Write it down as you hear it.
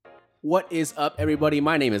What is up, everybody?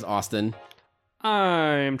 My name is Austin.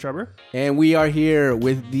 I'm Trevor. And we are here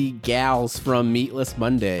with the gals from Meatless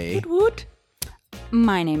Monday. Woot woot.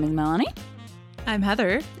 My name is Melanie. I'm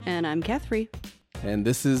Heather. And I'm Catherine. And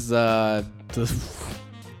this is, what's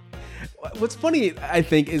funny, I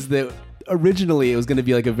think, is that originally it was going to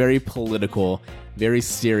be like a very political, very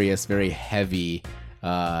serious, very heavy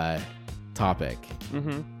topic.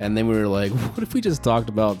 Mm-hmm. And then we were like, what if we just talked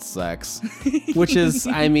about sex? Which is,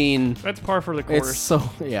 I mean... That's par for the course. It's so,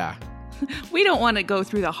 yeah. We don't want to go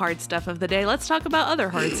through the hard stuff of the day. Let's talk about other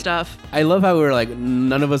hard stuff. I love how we were like,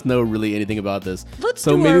 none of us know really anything about this.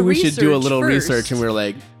 So maybe our we should do a little first. research. And we we're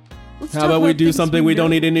like, Let's how talk about we do things something we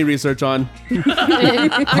don't need any research on?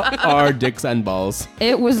 Our dicks and balls.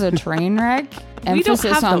 It was a train wreck. We don't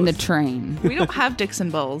Emphasis have on the those. train. We don't have dicks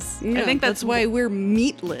and balls. Yeah, I think that's why we're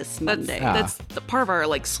Meatless Monday. That's the part of our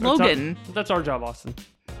slogan. That's our job, Austin.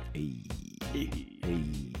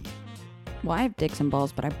 Well, I have dicks and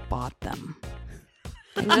balls, but I bought them.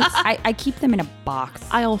 I keep them in a box.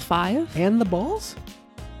 Aisle 5. And the balls?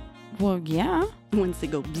 Well, yeah. Once they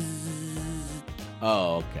go bzzz.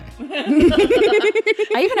 Oh, okay.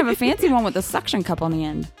 I even have a fancy one with a suction cup on the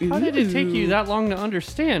end. How did it take you that long to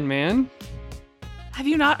understand, man? Have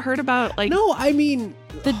you not heard about No, I mean,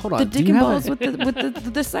 The, hold on. the do dick you and have balls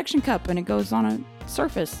with the suction cup, and it goes on a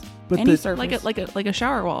surface. But Any the- surface. like a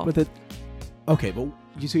shower wall? With it. Okay, but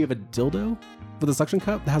you have a dildo with a suction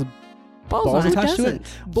cup that has balls balls on it. attached to it? doesn't?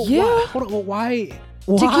 But Yeah. why? Hold on. Well, why?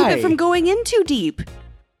 To keep it from going in too deep.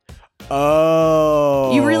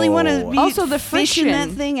 Oh. You really want to be Also, the fishing friction.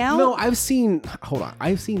 that thing out? No, I've seen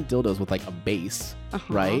dildos with like a base,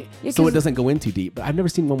 right? Yeah, so it 'cause- doesn't go in too deep. But I've never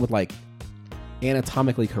seen one with like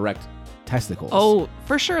anatomically correct testicles. Oh,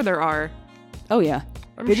 for sure there are. Oh, yeah.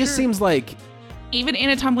 It just seems like Even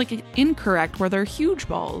anatomically incorrect where they're huge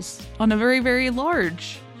balls on a very, very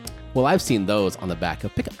large. well, I've seen those on the back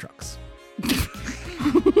of pickup trucks.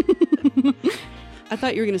 I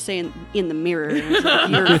thought you were going to say in the mirror. And I was like,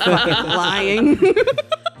 you're fucking lying.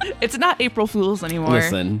 It's not April Fool's anymore.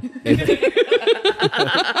 Listen.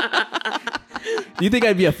 Do you think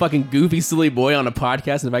I'd be a fucking goofy, silly boy on a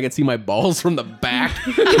podcast if I could see my balls from the back?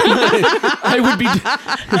 I would be.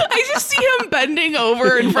 I just see him bending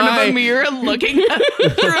over in front of a mirror looking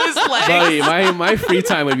through his legs. Buddy, my free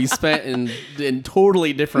time would be spent in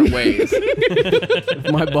totally different ways.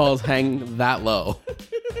 If my balls hang that low.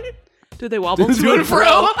 Do they wobble to and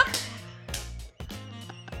fro?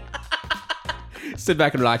 Sit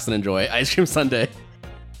back and relax and enjoy Ice Cream Sunday.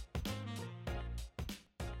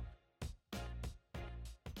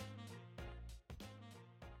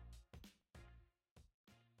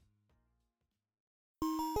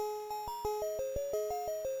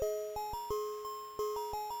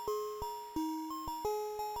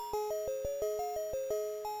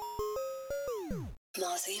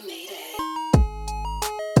 Mossy made it.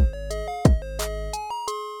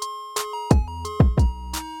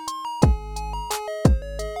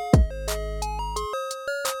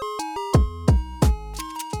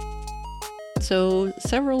 So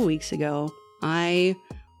several weeks ago, I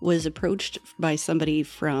was approached by somebody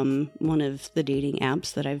from one of the dating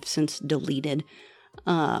apps that I've since deleted.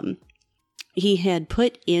 He had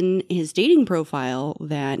put in his dating profile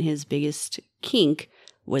that his biggest kink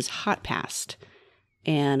was hot passed.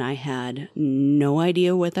 And I had no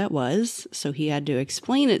idea what that was, so he had to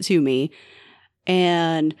explain it to me.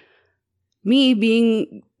 And me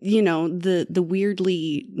being, the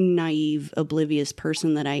weirdly naive, oblivious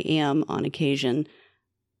person that I am on occasion,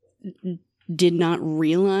 did not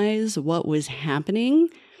realize what was happening.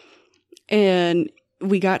 And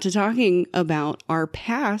we got to talking about our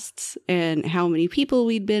pasts and how many people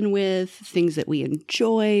we'd been with, things that we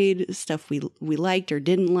enjoyed, stuff we liked or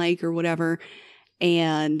didn't like or whatever.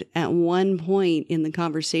 And at one point in the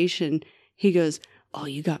conversation, he goes, "Oh,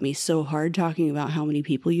 you got me so hard talking about how many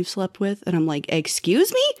people you've slept with." And I'm like,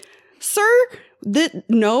 "Excuse me, sir?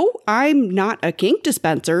 No, I'm not a kink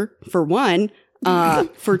dispenser, for one.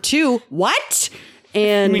 For two, what?"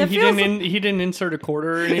 And I mean, he didn't insert a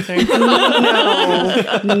quarter or anything?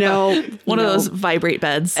 no. One of those vibrate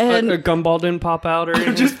beds. And A gumball didn't pop out or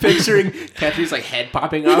anything? I'm just picturing Catherine's like head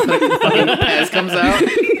popping off and fucking Pez comes out.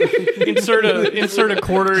 insert a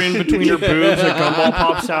quarter in between her boobs, a gumball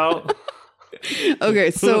pops out.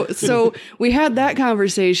 okay, so we had that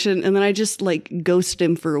conversation, and then I just ghosted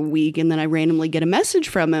him for a week, and then I randomly get a message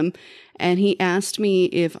from him, and he asked me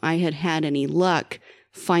if I had any luck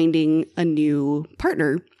finding a new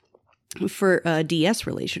partner. for a DS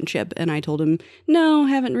relationship. And I told him, no,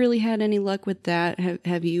 haven't really had any luck with that.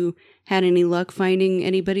 Have you had any luck finding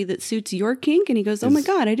anybody that suits your kink? And he goes, oh my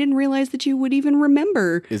God, I didn't realize that you would even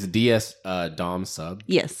remember. Is DS Dom sub?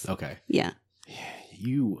 Yes. Okay. Yeah.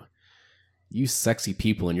 You sexy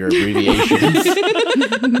people and your abbreviations.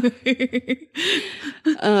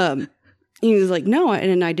 He was like, no,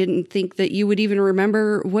 and I didn't think that you would even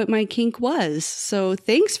remember what my kink was. So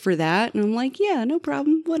thanks for that. And I'm like, yeah, no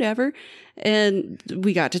problem, whatever. And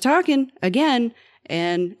we got to talking again,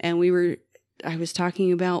 and I was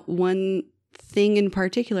talking about one thing in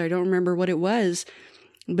particular. I don't remember what it was,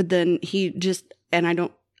 but then he just, and I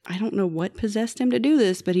don't know what possessed him to do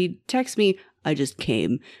this, but he texts me, I just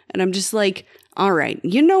came. And I'm just like, all right,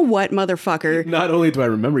 you know what, motherfucker? Not only do I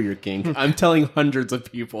remember your kink, I'm telling hundreds of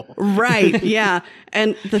people. Right, yeah.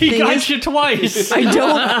 And the thing got is, you twice. I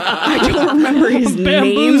don't remember his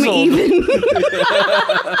name even.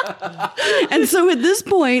 And so at this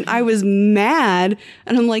point, I was mad,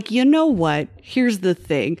 and I'm like, you know what? Here's the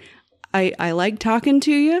thing. I like talking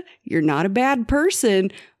to you. You're not a bad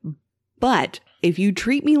person, but if you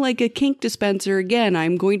treat me like a kink dispenser again,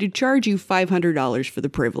 I'm going to charge you $500 for the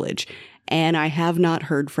privilege. And I have not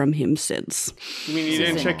heard from him since. You mean you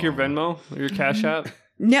didn't check your Venmo or your Cash App?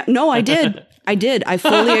 No, I did. I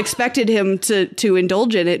fully expected him to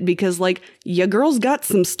indulge in it because, like, your girl's got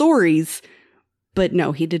some stories. But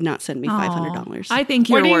no, he did not send me $500. I think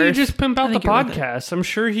Why you're didn't you worth. just pimp out the think you're worth it. podcast? I'm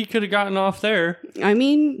sure he could have gotten off there. I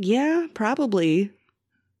mean, yeah, probably.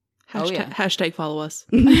 Hashtag follow us.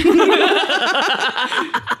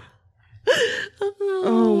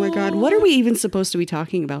 Oh my God. What are we even supposed to be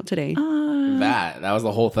talking about today? That was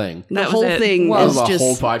the whole thing. The that was whole it. thing That is was the just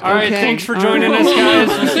whole podcast. All right, Okay. thanks for joining us, guys.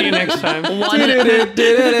 We'll see you next time. The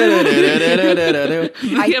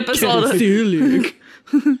episode.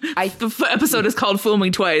 The episode is called "Fool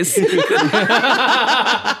Me Twice."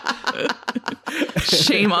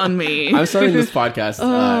 Shame on me. I'm starting this podcast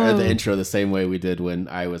or the intro the same way we did when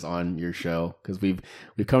I was on your show, because we've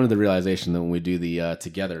come to the realization that when we do the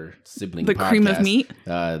together sibling The podcast, cream of meat?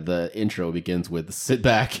 The intro begins with sit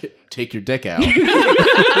back, take your dick out.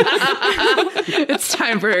 It's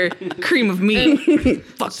time for cream of meat.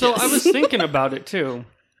 Fuck So this. I was thinking about it too,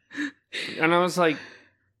 and I was like,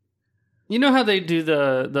 you know how they do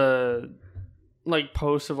the like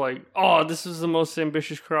posts of like, oh, this is the most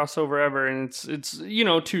ambitious crossover ever, and it's you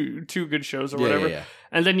know two good shows or whatever, Yeah.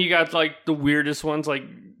 and then you got like the weirdest ones like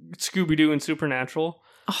Scooby-Doo and Supernatural,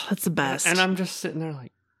 Oh, that's the best. and I'm just sitting there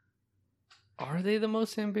like, are they the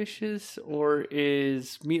most ambitious, or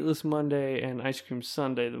is Meatless Monday and Ice Cream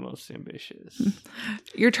Sunday the most ambitious?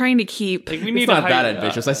 You're trying to keep. Like we need It's not to that hype-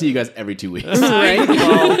 ambitious. I see you guys every 2 weeks. Right?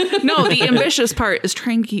 Well, No, the ambitious part is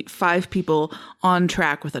trying to keep 5 people on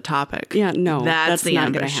track with a topic. Yeah, no, That's the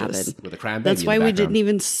not going to ambitious. happen. With a crying baby That's in why the we background. didn't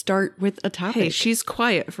even start with a topic. Hey, she's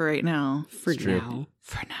quiet for right now. for true. now.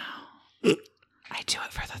 For now. I do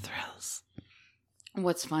it for the thrills.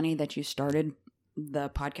 What's funny that you started the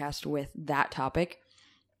podcast with that topic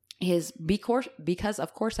is because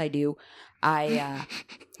of course I do. I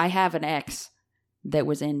have an ex that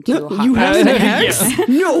was into hot You have passing. an ex? Yeah.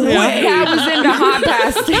 No way. That was into hot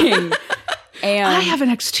passing. And I have an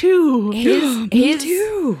ex too.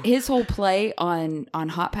 his whole play on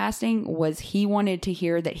hot passing was he wanted to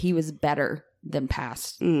hear that he was better than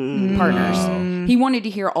past partners. Oh. He wanted to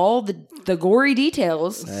hear all the gory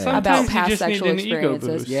details about Sometimes you past just need sexual an ego experiences.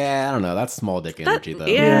 boost. Yeah, I don't know. That's small dick energy, though.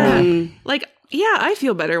 Yeah. Like, yeah, I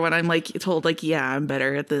feel better when I'm like told like, yeah, I'm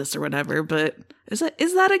better at this or whatever, but is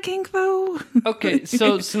that a kink though? Okay,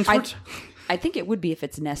 so since we're I think it would be if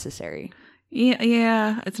it's necessary.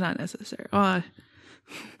 Yeah, it's not necessary. My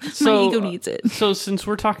so, ego needs it. So since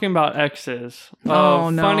we're talking about exes, Oh,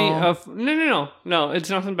 no. funny. No, it's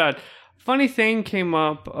nothing bad. Funny thing came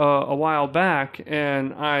up a while back,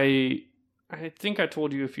 and I think I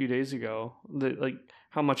told you a few days ago that like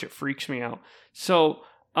how much it freaks me out. So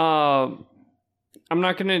I'm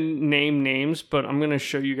not gonna name names, but I'm gonna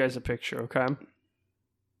show you guys a picture. Okay.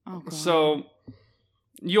 Oh, God. So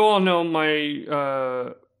you all know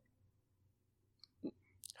my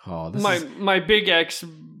my big ex.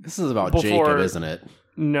 This is about Before- Jacob, isn't it?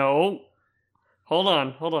 No. Hold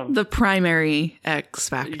on. The primary X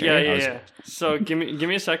factor. Yeah. So give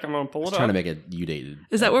me a sec. I'm gonna pull I was it trying to up. make it you dated.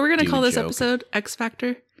 Is that what we're gonna dude call this joke. episode? X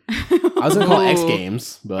Factor? I was gonna call it X Oh.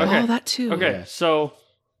 Games, but Okay. Oh, that too. Okay, Yeah. so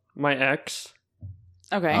my ex.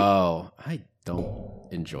 Okay. I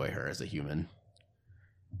don't enjoy her as a human.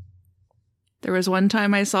 There was one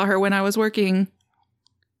time I saw her when I was working.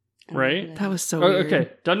 Right? That was so Oh, weird.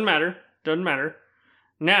 okay, doesn't matter.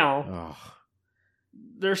 Now, Oh,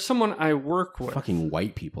 there's someone I work with. Fucking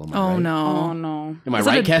white people. Am I Oh right? no. Oh no. Am I Is it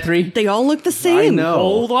right, Catherine? They all look the I same. know.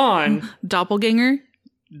 Hold on. Doppelganger?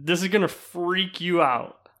 This is gonna freak you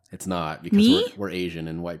out. It's not because Me? we're Asian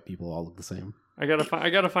and white people all look the same. I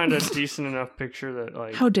gotta find a decent enough picture that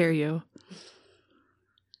like. How dare you?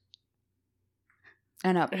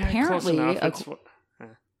 And Close apparently, enough. It's what-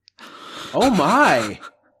 Oh my!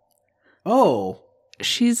 Oh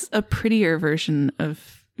She's a prettier version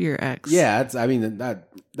of your ex. yeah, I mean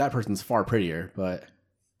that person's far prettier, but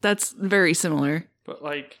That's very similar. But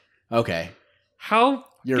like, okay, how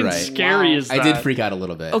You're fucking right. scary Wow. is that? I did freak out a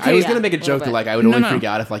little bit. Okay, I was yeah, gonna make a a joke little that bit. like I would No, only no. freak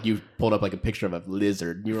out if like you pulled up like a picture of a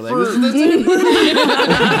lizard and you were like, For- this is the same.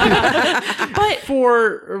 But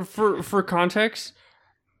for context,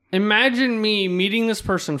 imagine me meeting this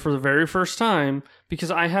person for the very first time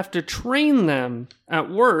because I have to train them at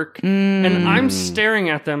work and I'm staring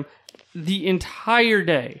at them the entire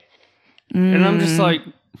day. And I'm just like,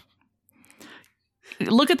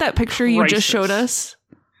 Look at that picture you just Crisis. showed us.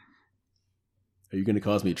 Are you gonna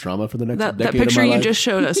cause me trauma for the next That decade picture of my you life? just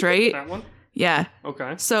showed us, right? that one? Yeah.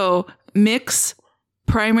 Okay. So mix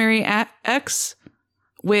primary ex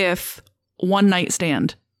with one night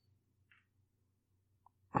stand.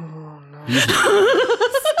 Oh, no.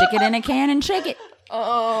 stick it in a can and shake it.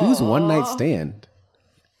 Who's one night stand?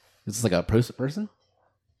 Is this like a person?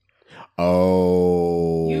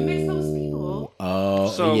 Oh, You mix those people. Oh,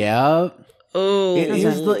 So- yeah. Oh. It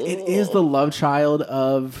is the love child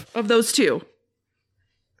of Of those two.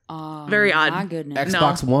 Oh, Very odd. My goodness.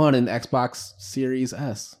 Xbox One and Xbox Series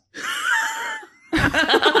S.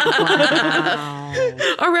 Wow.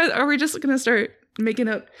 Are we just going to start making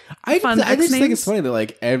up I fun just X think names? it's funny that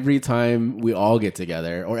like every time we all get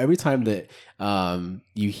together, or every time that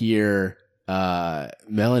you hear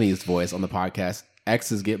Melanie's voice on the podcast,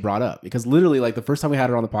 exes get brought up, because literally like the first time we had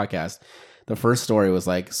her on the podcast, the first story was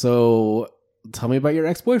like, so tell me about your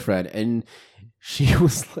ex-boyfriend, and she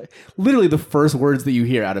was like, literally the first words that you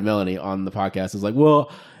hear out of Melanie on the podcast is like,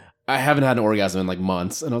 well, I haven't had an orgasm in like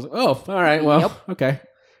months, and I was like, oh, all right, well, okay,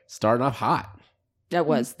 starting off hot. That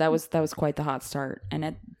was quite the hot start,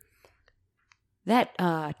 and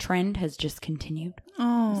that trend has just continued.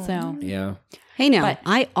 Oh. So Yeah. Hey, now, But-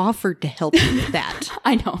 I offered to help you with that.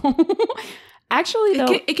 I know. Actually,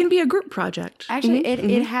 though, It can be a group project. actually,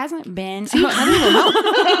 it hasn't been.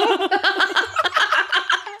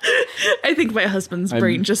 I think my husband's I'm-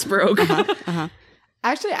 brain just broke.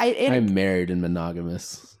 Actually, I'm married and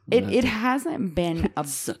monogamous. it hasn't been a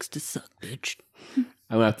Sucks to suck, bitch.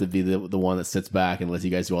 I'm gonna have to be the one that sits back and lets you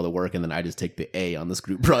guys do all the work, and then I just take the A on this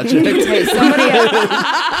group project. Hey, somebody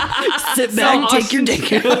Sit back, take your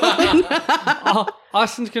dick out.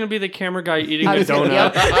 Austin's gonna be the camera guy eating I a was gonna- donut.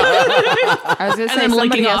 yep. I was gonna And say then somebody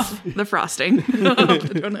licking else. off the frosting. of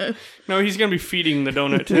the donut. No, he's gonna be feeding the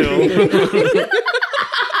donut too.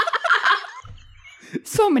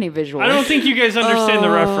 So many visuals. I don't think you guys understand the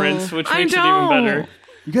reference, which I makes it even don't. better.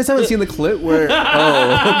 You guys haven't seen the clip where? Oh,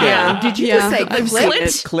 okay. Yeah. Did you just say I've clip, seen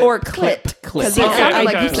it. Clip, or clip, clit? clip. 'Cause you Okay, sounded okay,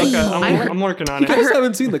 like you okay. said- I'm working on You it. guys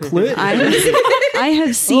haven't seen the clip? I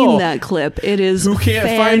have seen Oh. that clip. It is Who can't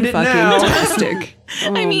find it now? fantastic.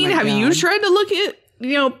 I mean, my have you God. tried to look at,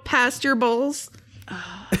 past your balls?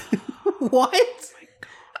 What?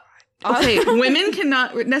 Okay, women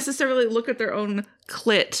cannot necessarily look at their own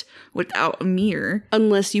clit without a mirror.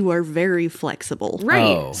 Unless you are very flexible. Right.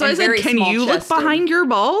 Oh. So I And said, very can you look small-chested. behind your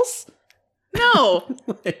balls? No.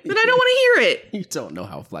 Then I don't want to hear it. You don't know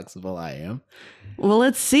how flexible I am. Well,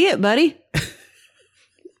 let's see it, buddy.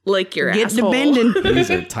 Like your Get to asshole. bending. These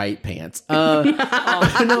are tight pants. I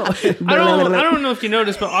don't know if you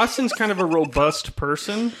noticed, but Austin's kind of a robust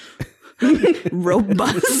person.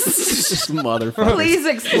 Robust. Motherfucker. Please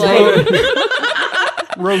explain.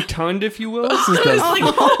 Rotund, if you will. This is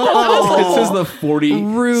the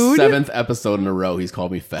 47th episode in a row he's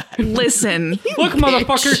called me fat. Listen. Look,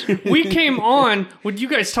 motherfucker, we came on with you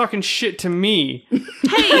guys talking shit to me.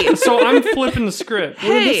 Hey, So I'm flipping the script.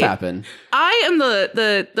 When did this hey, happen? I am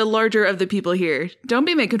the larger of the people here. Don't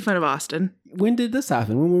be making fun of Austin. When did this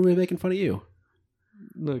happen? When were we making fun of you?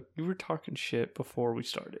 Look, you were talking shit before we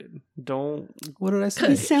started. Don't. What did I say?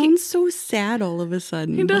 He sounds so sad all of a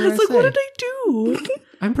sudden. He does. did I Like, what say? did I do?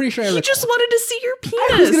 I'm pretty sure He just wanted to see your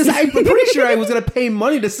I was penis. gonna say, I'm pretty sure I was gonna pay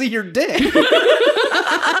money to see your dick.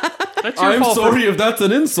 That's your fault. if that's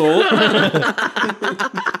an insult.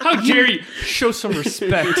 How dare you show some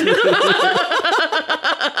respect?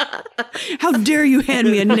 How dare you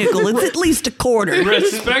hand me a nickel? It's at least a quarter.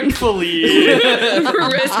 Respectfully.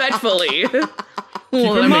 Respectfully.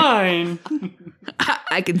 Keep in mind.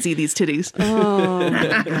 I can see these titties. Oh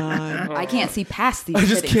my god. I can't see past these. I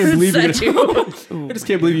just titties. can't believe That you. I just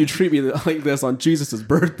can't believe you treat me like this on Jesus'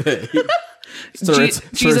 birthday. Sir, it's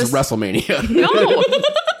Jesus- WrestleMania. No.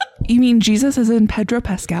 You mean Jesus as in Pedro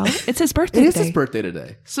Pascal? It's his birthday It is today. his birthday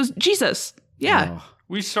today. So Jesus. Yeah. Oh.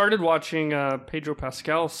 We started watching Pedro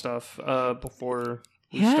Pascal stuff before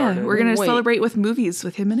we Yeah. started. We're going to Wait. celebrate with movies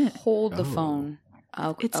with him in it. Hold the phone.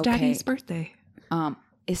 It's okay. Daddy's birthday.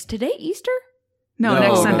 Is today Easter? No,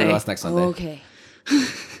 next Sunday. No, that's next Sunday. Okay. I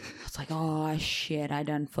was like, oh shit, I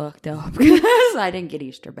done fucked up because I didn't get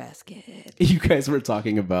Easter basket. You guys were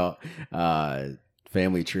talking about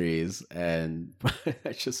family trees, and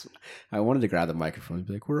I wanted to grab the microphone and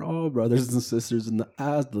be like, we're all brothers and sisters in the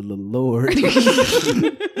eyes of the Lord.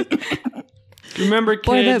 Remember, kids?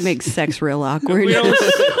 Boy, that makes sex real awkward.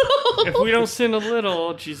 If we don't sin a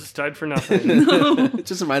little, Jesus died for nothing. It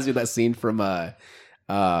just reminds me of that scene from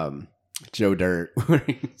Joe Dirt, where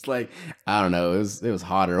he's like, I don't know, it was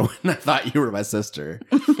hotter when I thought you were my sister.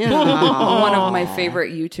 One of my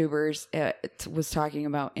favorite YouTubers was talking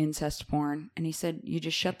about incest porn, and he said, you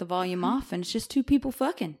just shut the volume off and it's just two people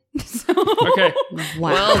fucking. So, Okay,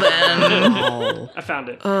 Wow. Well then. I found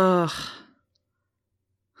it. Ugh. oh,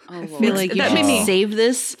 I feel like you That should made me- save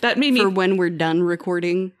this That made me for when we're done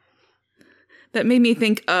recording. That made me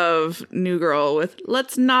think of New Girl with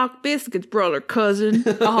 "Let's knock biscuits, brother, cousin."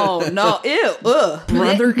 oh no, ew, ugh.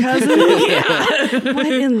 Brother cousin? Yeah. What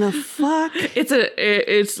in the fuck?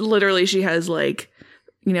 It's literally she has like,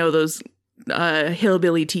 you know, those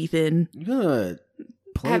hillbilly teeth in. You gonna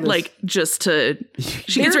play this? Like just to,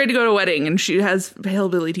 she gets ready to go to a wedding and she has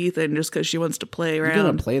hillbilly teeth in just because she wants to play you gonna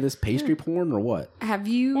around. play this pastry porn or what? Have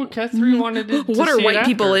you? Well, Catherine wanted to What are see it white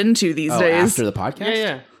people after. into these days? After the podcast? Yeah,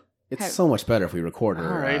 yeah. It's so much better if we record her.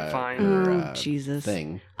 All right, fine. her, Oh, Jesus.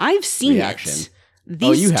 Thing. I've seen Reaction. it.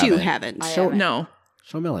 Oh, These you two haven't. haven't. I Show, haven't. No,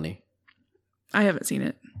 show Melanie. I haven't seen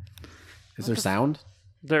it. Is there sound?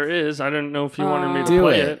 There is. I don't know if you wanted me to Do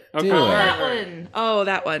play it. it. Do Okay. it. all That right. one. Oh,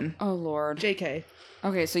 that one. Oh Lord. JK.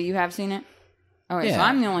 Okay, so you have seen it. Okay, so Yeah.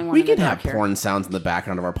 I'm the only one. We in the can have dark here. porn sounds in the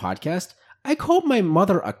background of our podcast. I called my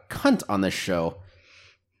mother a cunt on this show.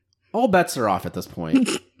 All bets are off at this point.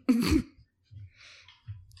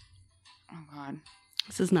 Oh God.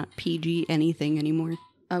 This is not PG anything anymore.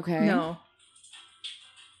 Okay. No.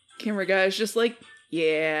 Camera guy's just like,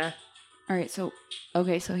 yeah. All right. So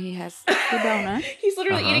he has the donut. He's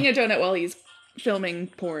literally Uh-huh. eating a donut while he's filming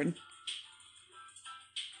porn.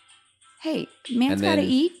 Hey, man's And gotta then,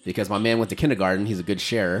 eat. because my man went to kindergarten, he's a good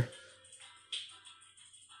sharer.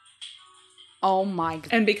 Oh my God.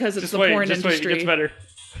 And because it's Just the wait. porn Just wait. It industry. gets better.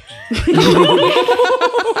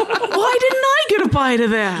 Why didn't I get a bite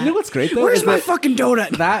of that? You know what's great though? Where's is my that fucking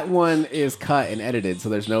donut? that one is cut and edited, so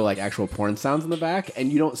there's no like actual porn sounds in the back,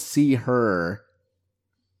 and you don't see her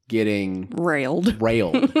getting Railed.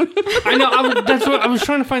 railed. I know. That's what I was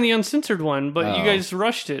trying to find the uncensored one, but you Oh. guys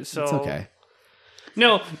rushed it. So It's okay.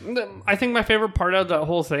 No, I think my favorite part of that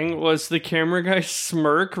whole thing was the camera guy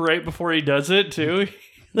smirk right before he does it too.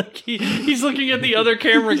 Like he's looking at the other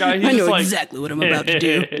camera guy. He's I know just like, exactly what I'm about to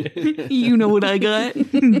do. You know what I got?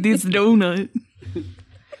 This donut.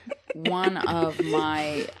 One of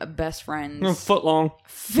my best a friends' foot long.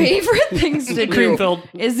 favorite things to do Cream filled.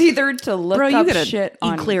 is either to look Bro, you up gotta shit eat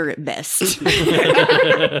on. clear at best.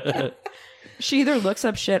 She either looks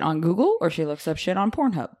up shit on Google or she looks up shit on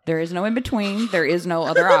Pornhub. There is no in between. There is no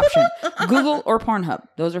other option. Google or Pornhub.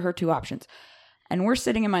 Those are her two options. And we're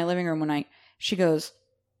sitting in my living room one night. She goes,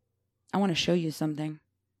 I want to show you something.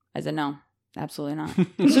 I said, no, absolutely not.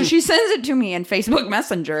 So she sends it to me in Facebook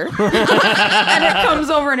Messenger. And it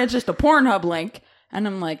comes over and it's just a Pornhub link. And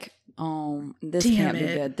I'm like, oh, this Damn can't be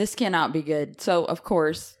it. good. This cannot be good. So, of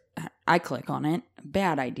course, I click on it.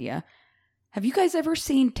 Bad idea. Have you guys ever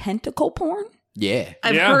seen tentacle porn? Yeah.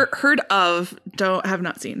 I've Yeah. heard of, have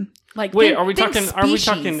not seen. Like, Wait, think- are we think talking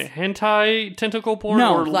species. hentai tentacle porn?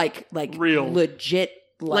 No, or like real? legit,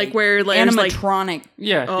 Like where there's like, animatronic.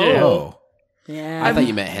 Yeah, Oh. yeah. Oh. Yeah, I thought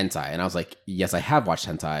you meant hentai, and I was like, yes, I have watched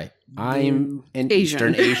hentai. I'm an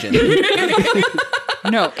Asian. Eastern Asian.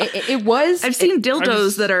 no, it was. I've seen dildos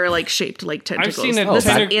just- that are like shaped like tentacles. seen a This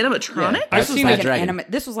is tentac- animatronic? Yeah. I've This was seen like Bad an Dragon.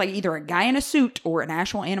 This was like either a guy in a suit or an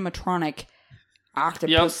actual animatronic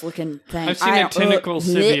octopus-looking thing. I've seen I a don't- tentacle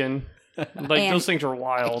bleh. Sibian. Like And- those things are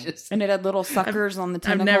wild. And it had little suckers on the I've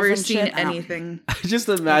tentacles. never and seen shit. I don't- anything. I just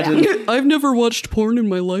imagine. I've never watched porn in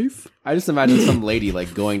my life. I just imagine some lady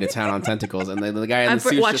like going to town on tentacles, and then the guy in the I've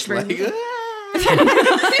suit's watched just versions like. of-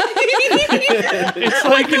 It's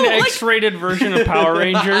like an X-rated version of Power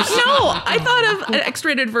Rangers. No, I thought of an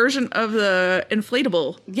X-rated version of the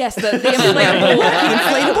inflatable. Yes, the inflatable.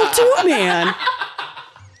 Inflatable too, man.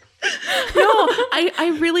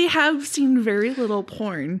 I really have seen very little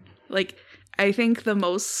porn. Like, I think the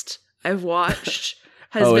most I've watched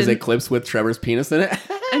has been... is it clips with Trevor's penis in it?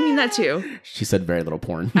 I mean, that too. She said very little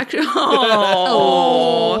porn. Actually,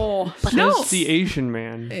 But no. Says the Asian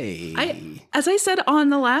man. Hey. As I said on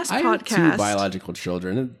the last I have podcast... 2 biological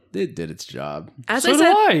children. It did its job. As So I do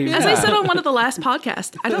said, I. As I said on one of the last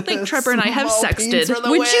podcasts, I don't think Trevor and I have Small sexted. peens for the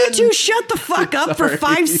Would you win. two shut the fuck up for Sorry.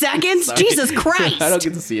 5 seconds? Sorry. Jesus Christ. I don't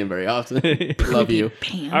get to see him very often. Love you.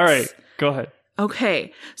 Pants. All right, go ahead.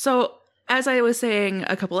 Okay, so as I was saying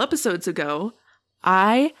a couple episodes ago,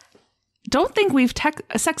 I don't think we've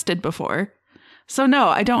sexted before. So no,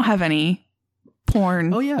 I don't have any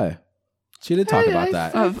porn. Oh, yeah. She did talk about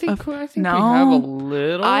that. I think no. we have a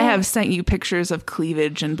little. I have sent you pictures of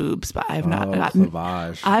cleavage and boobs, but I've not gotten.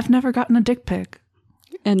 Cleavage. I've never gotten a dick pic.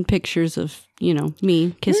 And pictures of,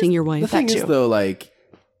 me kissing your The wife. thing is, too. though, like,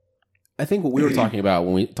 I think what we were talking about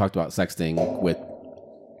when we talked about sexting with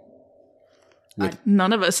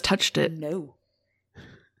None of us touched it. No.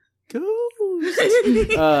 what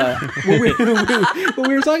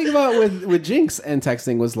we were talking about with Jinx and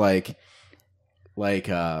texting was like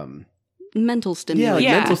Mental stimulation.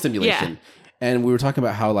 Yeah. mental stimulation. Yeah. And we were talking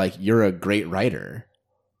about how like you're a great writer.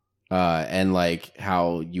 And like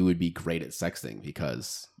how you would be great at sexting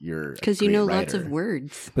because you're Because a you know great lots writer. of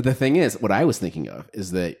words. But the thing is, what I was thinking of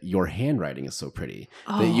is that your handwriting is so pretty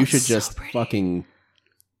that Oh, you should it's so just pretty. fucking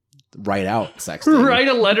write out sexting. Write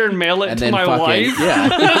a letter and mail it and to then my fucking, wife.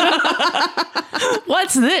 Yeah.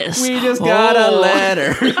 What's this? We just got a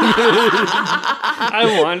letter.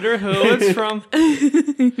 I wonder who it's from.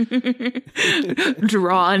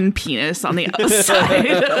 Drawn penis on the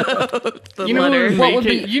outside of the You know letter. what would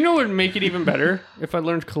make it even better if I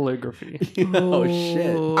learned calligraphy. Oh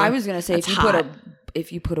shit. I was gonna say That's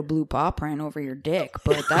if you put a blue paw print over your dick,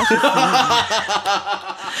 but that's just fine.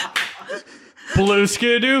 Blue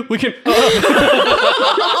skidoo. We can.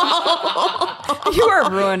 You are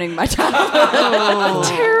ruining my time.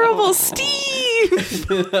 Terrible Steve.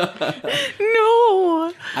 No.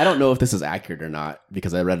 I don't know if this is accurate or not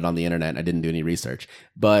because I read it on the internet and I didn't do any research.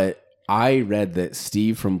 But I read that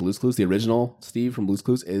Steve from Blue's Clues, the original Steve from Blue's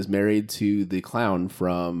Clues, is married to the clown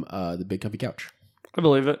from The Big Comfy Couch. I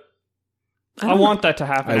believe it. I want that to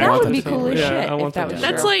happen. That would actually. be cool as Yeah, shit I want if that that. was to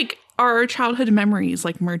That's Sure. like our childhood memories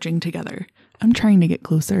like merging together. I'm trying to get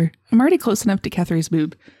closer. I'm already close enough to Catherine's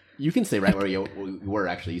boob. You can say right where you were,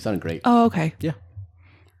 actually. You sounded great. Oh, okay. Yeah.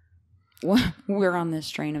 We're on this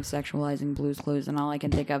train of sexualizing Blue's Clues, and all I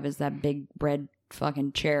can think of is that big red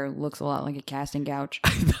fucking chair looks a lot like a casting couch. I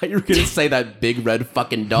thought you were going to say that big red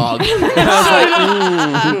fucking dog. Wrong.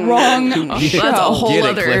 That's a whole Get it,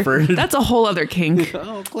 other. Clifford. That's a whole other kink.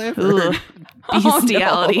 Oh, Clifford. Ugh.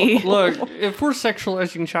 Bestiality. Look, if we're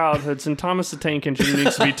sexualizing childhoods, then Thomas the Tank Engine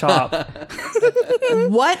needs to be top.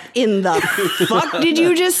 What in the fuck did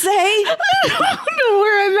you just say? I don't know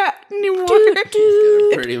where I'm at anymore.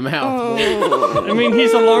 Pretty mouth. I mean,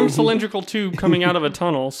 he's a long cylindrical tube coming out of a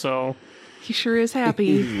tunnel, so. He sure is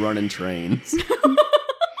happy. He's running trains.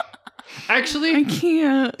 I Actually,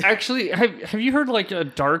 can't. have you heard like a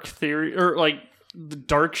dark theory or like the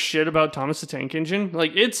dark shit about Thomas the Tank Engine?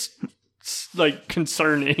 Like it's like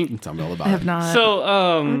concerning. Tell me all I about have it. not. So,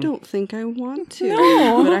 I don't think I want to.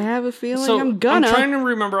 No. But I have a feeling so I'm gonna. I'm trying to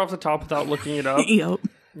remember off the top without looking it up. Yep.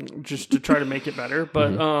 Just to try to make it better.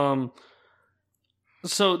 But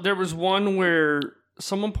so there was one where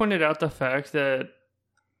someone pointed out the fact that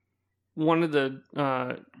one of the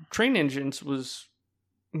train engines was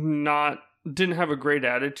didn't have a great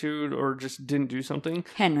attitude or just didn't do something.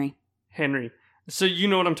 Henry. So you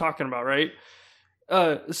know what I'm talking about, right?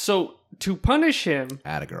 So to punish him,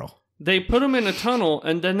 Atta girl. they put him in a tunnel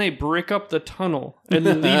and then they brick up the tunnel and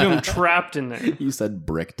leave him trapped in there. You said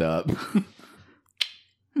bricked up.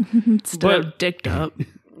 Instead of dicked up.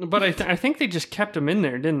 But I think they just kept him in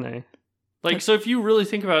there, didn't they? Like, so if you really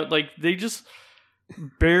think about it, like, they just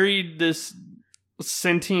buried this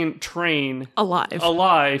sentient train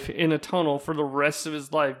alive in a tunnel for the rest of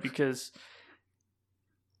his life because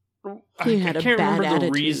He I had a can't bad remember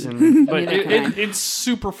attitude. the reason, but Neither can I. it's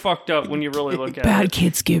super fucked up when you really look at Bad it.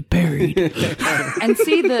 kids get buried. And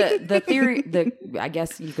see the theory, I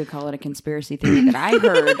guess you could call it a conspiracy theory that I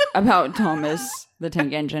heard about Thomas the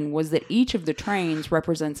Tank Engine was that each of the trains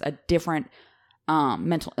represents a different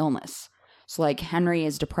mental illness. So like Henry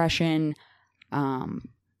is depression,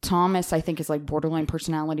 Thomas I think is like borderline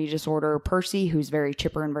personality disorder, Percy who's very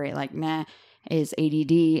chipper and very like nah is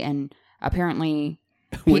ADD, and apparently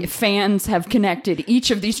fans have connected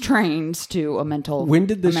each of these trains to a mental When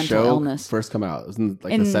did this show illness. first come out? It was in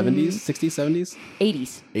like the 70s, 60s, 70s?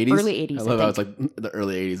 80s. 80s? Early 80s. I love how it's like the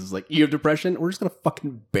early 80s. It's like, you have depression? We're just going to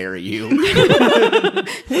fucking bury you.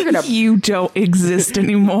 You don't exist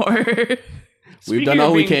anymore. We've done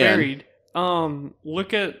all we can. Buried,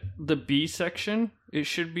 look at the B section. It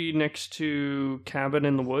should be next to Cabin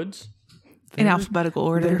in the Woods. In alphabetical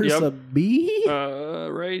order. There's Yep. a bee?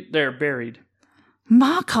 Right there, buried.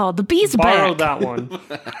 Ma called the bees Borrow back. that one.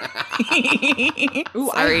 Ooh,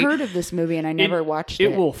 I heard of this movie and I never watched it.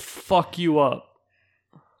 It will fuck you up.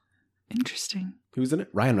 Interesting. Who's in it?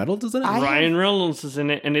 Ryan Reynolds is in it? Ryan Reynolds is in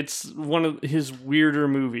it, and it's one of his weirder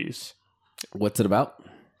movies. What's it about?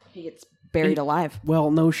 He gets buried alive.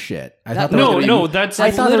 Well, no shit. I That- thought there was No, gonna no, be, that's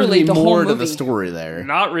I thought there was literally gonna be the whole more to the movie. story there.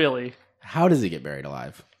 not really. How does he get buried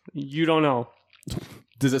alive? You don't know.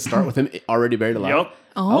 Does it start with him already buried alive? Yep.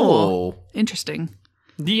 Oh, interesting.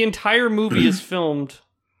 The entire movie is filmed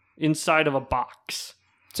inside of a box.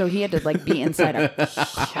 So he had to like be inside a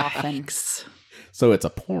coffin. So it's a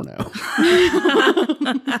porno.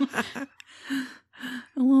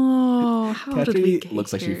 Oh, how did we get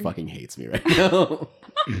looks like she here? fucking hates me right now.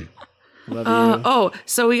 Love you.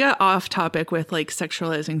 So we got off topic with like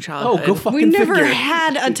sexualizing Oh, childhood. go fucking We never figure.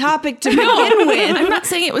 had a topic to begin with. I'm not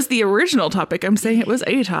saying it was the original topic. I'm saying it was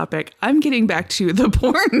a topic. I'm getting back to the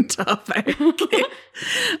porn topic.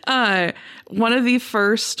 One of the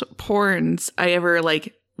first porns I ever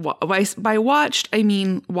like by watched, I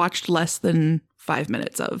mean watched less than 5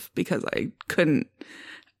 minutes of because I couldn't.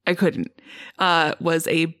 Was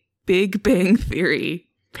a Big Bang Theory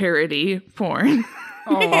parody porn.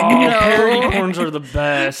 Oh, parody porns are the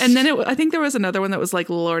best. And then I think there was another one that was like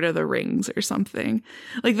Lord of the Rings or something.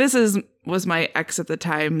 Like was my ex at the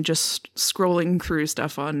time just scrolling through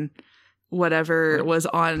stuff on whatever was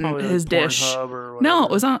on Probably his like dish. Pornhub or No, whatever.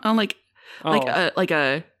 it was on like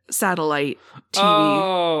a satellite TV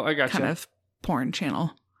Oh, I gotcha. kind of porn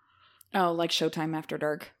channel. Oh, like Showtime After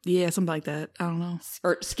Dark. Yeah, something like that. I don't know.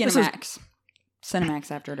 Or Skinemax. Cinemax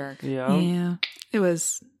After Dark. Yeah. Yeah. It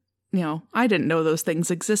was, I didn't know those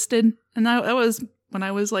things existed. And that was when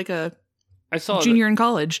I was like a I saw junior in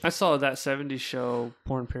college. I saw that 70s show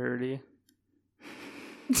porn parody.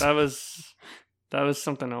 That was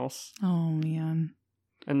something else. Oh, man.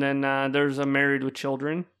 And then there's a Married with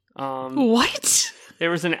Children. What?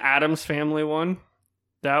 There was an Addams Family one.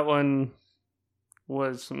 That one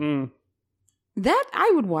was That,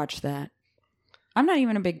 I would watch that. I'm not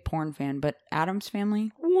even a big porn fan, but Addams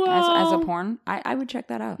Family as a porn, I would check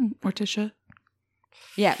that out. Morticia.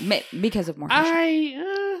 Yeah, because of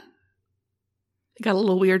Morticia. It got a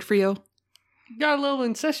little weird for you. Got a little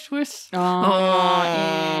incestuous. Oh.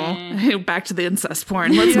 Back to the incest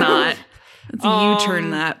porn. Let's not. Let's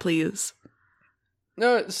U-turn that, please.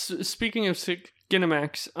 No, speaking of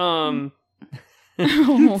Skinemax,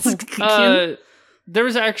 there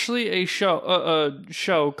was actually a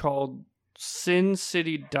show called Sin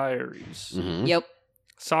City Diaries. Mhm. Yep.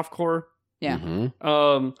 Softcore. Yeah.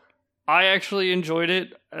 Mhm. I actually enjoyed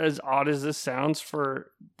it, as odd as this sounds,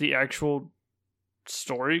 for the actual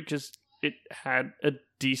story, because it had a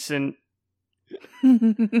decent.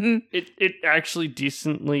 It actually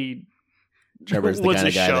decently. Trevor's the was kind a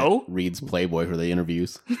of guy show. that reads Playboy for the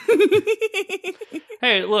interviews.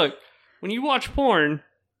 Hey, look, when you watch porn,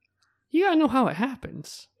 you gotta know how it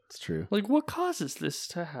happens. It's true. Like, what causes this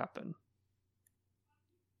to happen?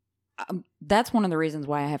 That's one of the reasons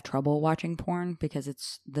why I have trouble watching porn,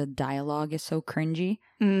 because the dialogue is so cringy.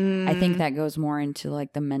 I think that goes more into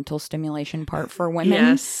like the mental stimulation part for women,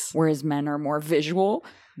 Yes. whereas men are more visual,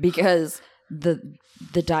 because the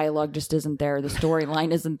dialogue just isn't there, the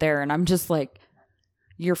storyline isn't there, and I'm just like,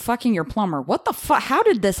 you're fucking your plumber. What the fuck? How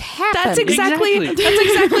did this happen? That's exactly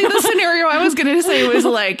the scenario I was going to say. Was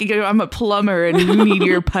like, I'm a plumber and you need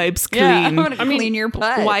your pipes clean. Yeah, I'm gonna clean your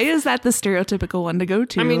pipe. Why is that the stereotypical one to go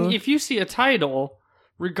to? I mean, if you see a title,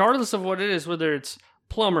 regardless of what it is, whether it's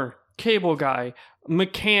plumber, cable guy,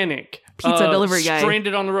 mechanic, Pizza delivery guy,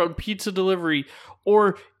 stranded on the road, pizza delivery,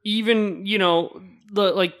 or even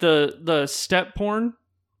the step porn,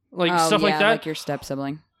 stuff like that. like your step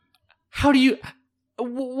sibling. How do you?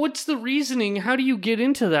 What's the reasoning? How do you get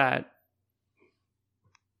into that?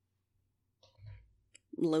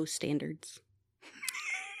 Low standards.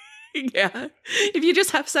 yeah, if you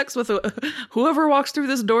just have sex with whoever walks through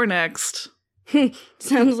this door next.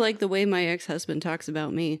 Sounds like the way my ex-husband talks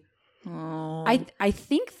about me. Oh, I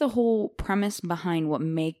think the whole premise behind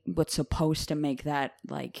what's supposed to make that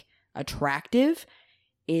like attractive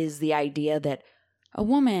is the idea that a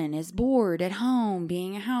woman is bored at home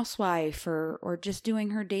being a housewife or just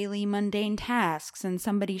doing her daily mundane tasks, and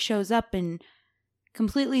somebody shows up and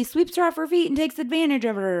completely sweeps her off her feet and takes advantage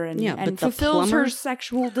of her and fulfills her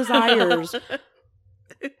sexual desires.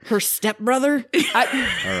 Her stepbrother? All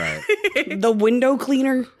right. The window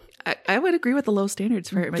cleaner? I would agree with the low standards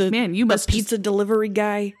for it. Like, man, you must pizza delivery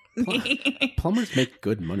guy. Plumbers make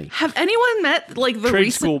good money. Have anyone met like the Trade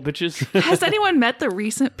recent school bitches. Has anyone met the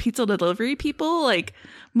recent pizza delivery people? Like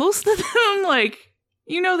most of them, like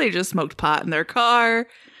they just smoked pot in their car.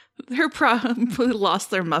 They're probably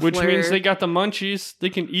lost their muffler, Which means they got the munchies. They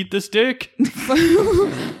can eat this dick.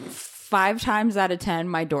 5 times out of 10,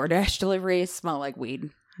 my DoorDash deliveries smell like weed.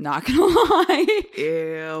 Not gonna lie.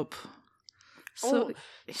 Yep. So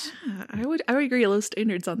yeah, I would agree low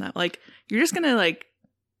standards on that. Like you're just gonna like.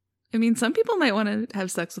 I mean, some people might want to have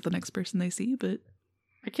sex with the next person they see, but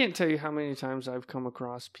I can't tell you how many times I've come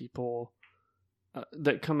across people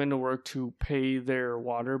that come into work to pay their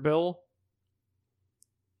water bill,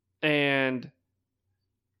 and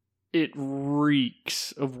it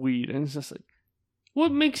reeks of weed. And it's just like,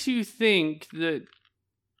 what makes you think that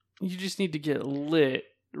you just need to get lit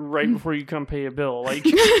right before you come pay a bill? Like,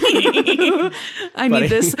 I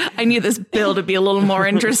need this bill to be a little more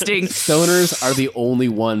interesting. Stoners are the only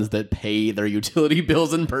ones that pay their utility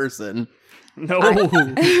bills in person. no.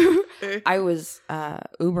 I was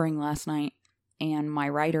Ubering last night, and my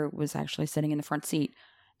rider was actually sitting in the front seat,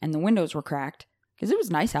 and the windows were cracked because it was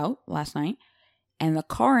nice out last night. And the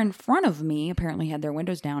car in front of me apparently had their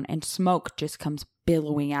windows down, and smoke just comes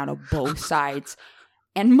billowing out of both sides.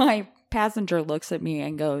 And my passenger looks at me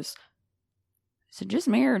and goes, "Is it just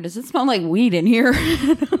me, or does it smell like weed in here?"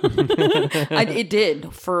 It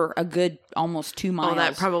did for a good almost 2 miles. Oh,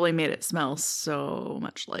 that probably made it smell so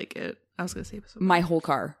much like it. I was gonna say my whole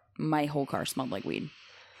car smelled like weed.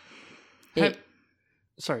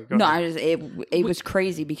 Sorry, go ahead. It was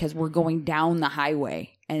crazy because we're going down the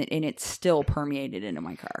highway and it still permeated into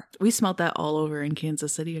my car. We smelled that all over in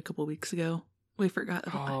Kansas City a couple weeks ago. We forgot.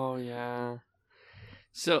 Oh yeah.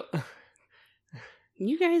 So,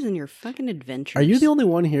 You guys and your fucking adventures. Are you the only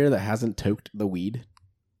one here that hasn't toked the weed?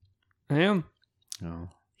 I am. Oh.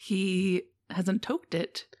 He hasn't toked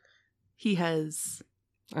it. He has.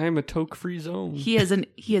 I am a toke-free zone. He has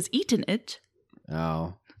eaten it.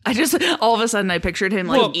 Oh. I just all of a sudden I pictured him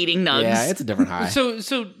like eating nugs. Yeah, it's a different high.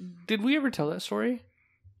 So did we ever tell that story?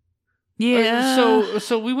 Yeah.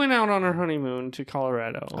 So we went out on our honeymoon to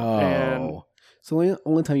Colorado. Oh. And So the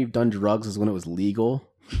only time you've done drugs is when it was legal?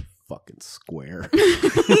 Fucking square.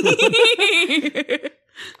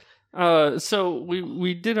 So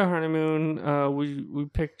we did a honeymoon. We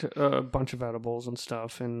picked a bunch of edibles and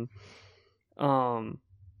stuff, and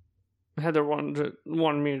Heather wanted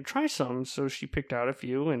me to try some, so she picked out a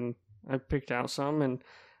few, and I picked out some, and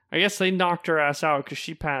I guess they knocked her ass out because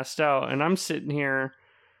she passed out, and I'm sitting here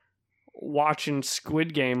watching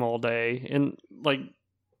Squid Game all day, and like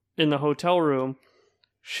in the hotel room.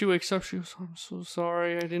 She wakes up. She goes, "I'm so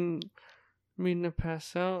sorry. I didn't mean to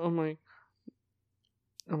pass out." I'm like,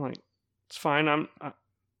 it's fine. I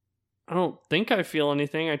don't think I feel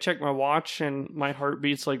anything. I check my watch and my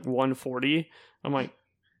heartbeat's like 140. I'm like,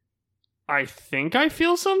 I think I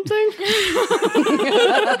feel something.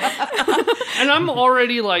 And I'm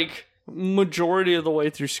already like majority of the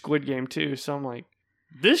way through Squid Game too. So I'm like,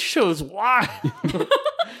 this show's wild.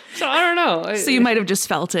 So I don't know. So you might have just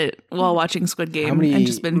felt it while watching Squid Game and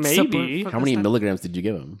just been maybe. How many milligrams did you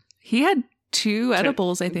give him? He had 2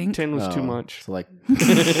 edibles, I think. 10 was too much. So like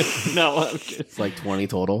No, it's like 20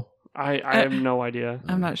 total. I have no idea.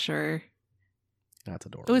 I'm not sure. That's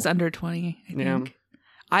adorable. It was under 20, I think. Yeah.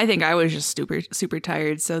 I think I was just super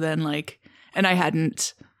tired. So then and I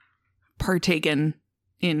hadn't partaken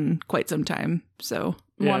in quite some time. So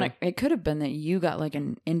It could have been that you got like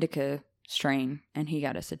an indica strain and he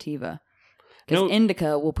got a sativa. Because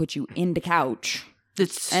indica will put you in the couch.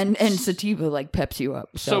 And sativa like peps you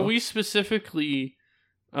up. So we specifically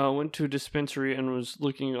went to a dispensary and was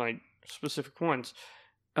looking like specific ones.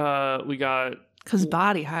 We got because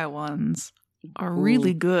body high ones are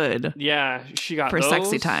really good. Yeah, she got for those.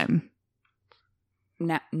 Sexy time.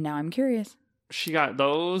 Now I'm curious. She got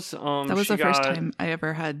those. That was the first time I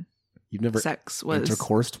ever had. You've never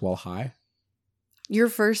intercoursed while high? Your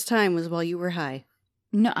first time was while you were high.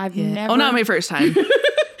 No, I've never. Oh, not my first time.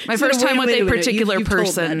 My first time with a particular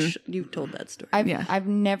person. You've told that story. I've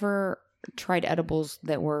never tried edibles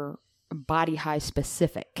that were body high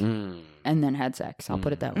specific and then had sex. I'll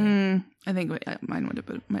put it that way. I think mine would have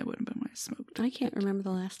been when I smoked. I can't remember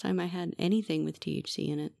the last time I had anything with THC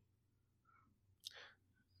in it.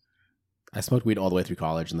 I smoked weed all the way through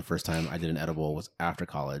college, and the first time I did an edible was after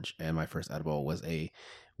college, and my first edible was a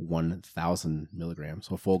 1,000 milligrams,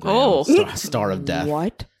 so a full gram. Oh. Star of death.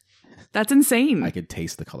 What? That's insane. I could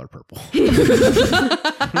taste the color purple.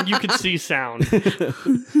 You could see sound.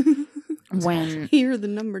 When Hear the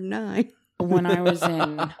number 9. when I was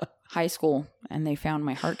in high school and they found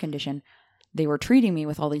my heart condition, they were treating me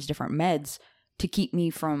with all these different meds to keep me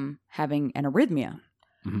from having an arrhythmia.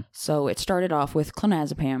 Mm-hmm. So it started off with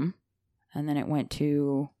clonazepam, and then it went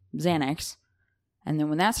to Xanax, and then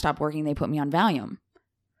when that stopped working, they put me on Valium.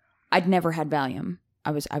 I'd never had Valium.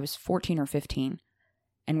 I was 14 or 15,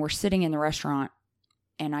 and we're sitting in the restaurant,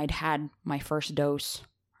 and I'd had my first dose,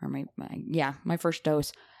 or my first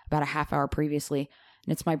dose about a half hour previously,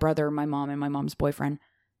 and it's my brother, my mom, and my mom's boyfriend.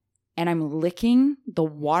 And I'm licking the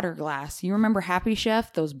water glass. You remember Happy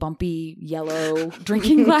Chef, those bumpy yellow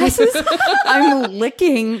drinking glasses? I'm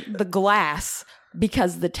licking the glass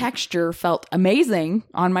because the texture felt amazing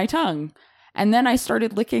on my tongue. And then I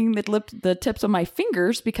started licking the tips of my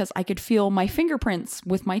fingers because I could feel my fingerprints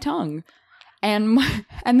with my tongue. And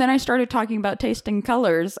then I started talking about tasting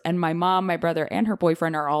colors, and my mom, my brother, and her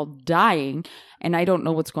boyfriend are all dying, and I don't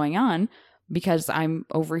know what's going on because I'm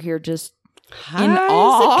over here just in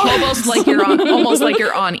awe. almost like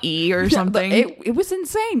you're on E or something. It was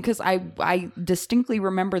insane because I distinctly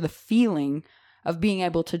remember the feeling of being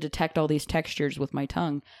able to detect all these textures with my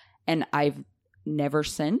tongue, and I've never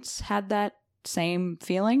since had that same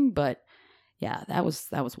feeling. But yeah, that was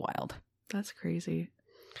wild. That's crazy.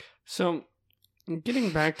 So, getting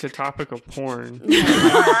back to topic of porn,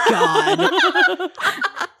 God.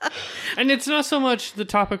 and it's not so much the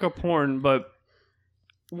topic of porn, but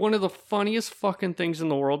one of the funniest fucking things in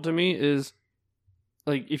the world to me is,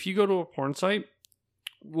 like, if you go to a porn site,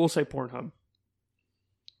 we'll say Pornhub,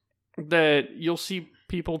 that you'll see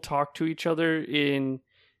people talk to each other in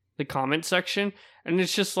the comment section, and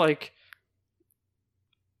it's just like,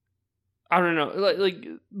 I don't know, like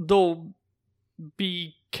they'll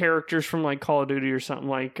be characters from like Call of Duty or something,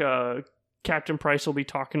 like Captain Price will be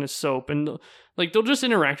talking to Soap, and they'll just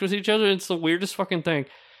interact with each other. It's the weirdest fucking thing.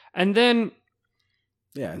 And then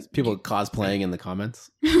Yeah, it's people cosplaying in the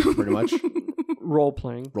comments, pretty much. Role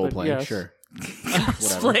playing, yes. Sure.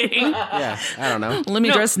 Cosplaying. Yeah, I don't know. Let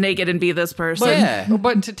me dress naked and be this person. But, Yeah.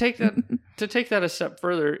 but to take that a step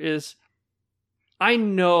further is, I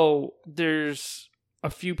know there's a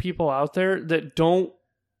few people out there that don't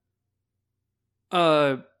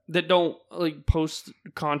like post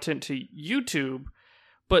content to YouTube,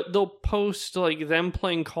 but they'll post like them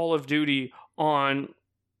playing Call of Duty on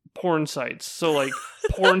porn sites. So like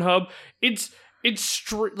Pornhub, it's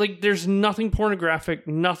straight, like there's nothing pornographic,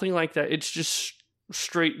 nothing like that. It's just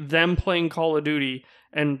straight them playing Call of Duty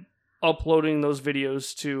and uploading those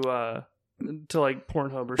videos to like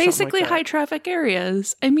Pornhub or Basically something like that. high traffic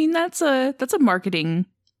areas. I mean, that's a marketing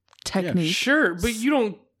technique. Sure, but you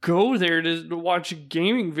don't go there to watch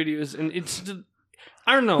gaming videos, and it's,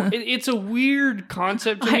 I don't know, it's a weird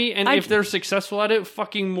concept to me, and if they're successful at it,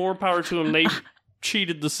 fucking more power to them. They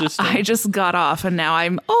cheated the system. I just got off, and now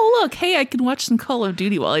I'm, look, hey, I can watch some Call of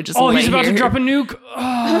Duty while I just he's about to drop a nuke.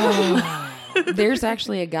 There's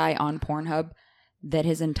actually a guy on Pornhub that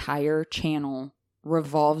his entire channel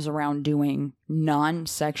revolves around doing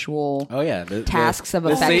non-sexual tasks of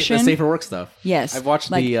affection. The safer work stuff. Yes. I've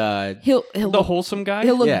watched like, he'll the wholesome guy.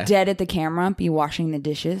 He'll look dead at the camera, be washing the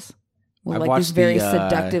dishes with I've like this watched very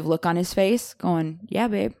seductive look on his face, going, "Yeah,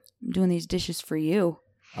 babe, I'm doing these dishes for you."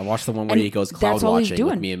 I watched the one where he goes cloud watching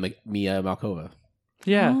with Mia Malkova.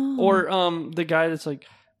 Yeah. Or the guy that's like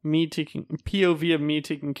POV of me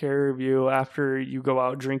taking care of you after you go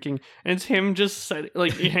out drinking, and it's him just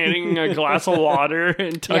handing a glass of water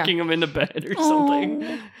and tucking him into bed or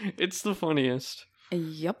something. It's the funniest.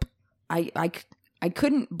 Yep. I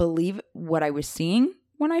couldn't believe what I was seeing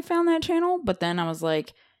when I found that channel, but then I was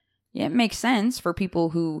like, yeah, it makes sense for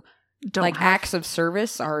people who acts of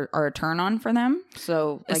service are a turn on for them.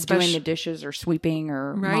 So like doing the dishes or sweeping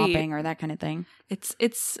or mopping or that kind of thing.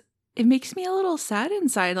 It makes me a little sad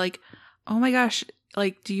inside. Like, oh my gosh,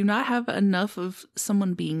 like, do you not have enough of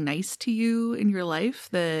someone being nice to you in your life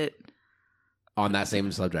that... On that same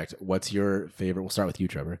subject, what's your favorite... We'll start with you,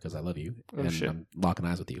 Trevor, because I love you. Shit. I'm locking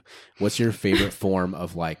eyes with you. What's your favorite form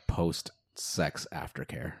of like post-sex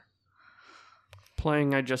aftercare?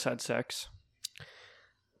 Playing I Just Had Sex.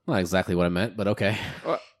 Not exactly what I meant, but okay.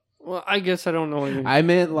 Well, I guess I don't know anything. I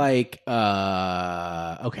meant like,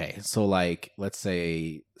 okay, so like, let's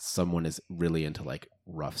say someone is really into like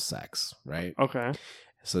rough sex, right? Okay.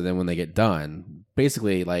 So then when they get done,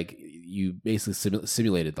 basically like you basically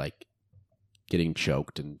simulated like getting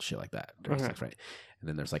choked and shit like that during Okay. sex, right? And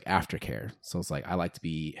then there's like aftercare. So it's like I like to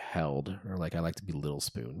be held, or like I like to be little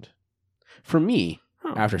spooned. For me,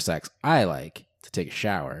 after sex, I like to take a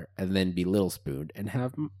shower and then be little spooned and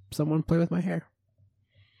have someone play with my hair.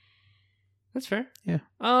 That's fair. Yeah.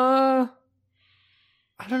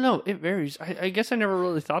 I don't know. It varies. I guess I never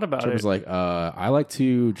really thought about Trevor's it. like, I like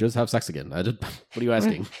to just have sex again. What are you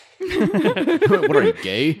asking? What are you,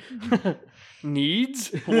 gay? Needs?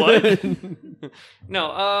 What? No,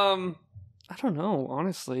 I don't know,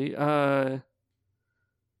 honestly. I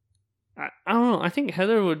don't know. I think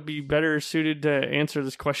Heather would be better suited to answer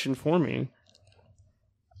this question for me.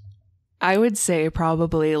 I would say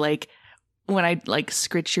probably like when I like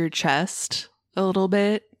scritch your chest a little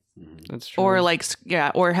bit, That's true. or like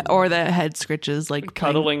or the head scritches, like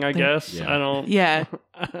cuddling, I playing- guess. Yeah. I don't. Yeah,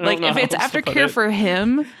 I don't like know if how it's else to put aftercare it. for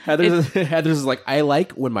him. Heather's is like, I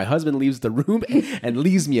like when my husband leaves the room and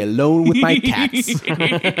leaves me alone with my cats.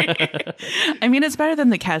 I mean, it's better than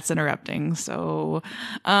the cats interrupting. So,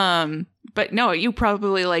 but no, you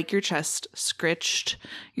probably like your chest scritched,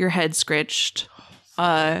 your head scritched,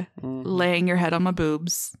 laying your head on my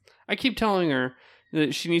boobs. I keep telling her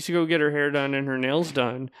that she needs to go get her hair done and her nails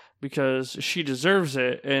done because she deserves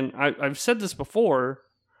it. And I've said this before,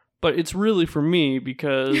 but it's really for me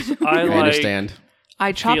because I I like understand.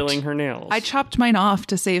 I feeling her nails. I chopped mine off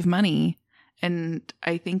to save money, and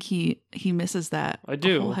I think he misses that. I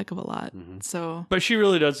do. a whole heck of a lot. Mhm. So, But she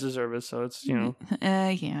really does deserve it, so it's, yeah,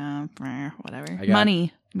 whatever. I got-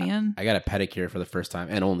 Money, man. I got a pedicure for the first time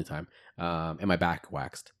and only time, and my back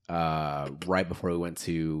waxed right before we went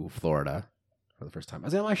to Florida for the first time. I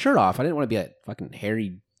was getting my shirt off. I didn't want to be that fucking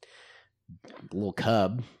hairy little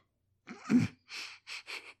cub. I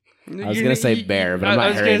was gonna say bear, but I'm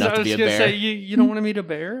not hairy enough to be a bear. Say, you don't want to meet a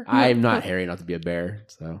bear? I'm not hairy enough to be a bear,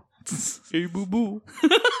 so Hey, boo boo.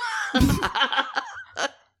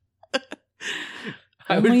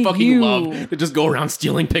 I would Only fucking you. love to just go around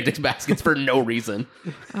stealing picnic baskets for no reason.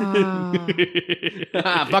 Fuck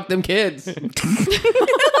them kids.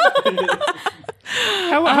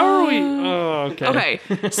 How are we? Oh, okay. Okay,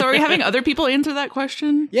 so are we having other people answer that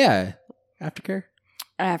question? Yeah, aftercare.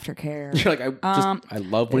 Aftercare. You're like, I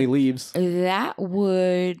love when he leaves. That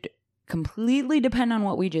would completely depend on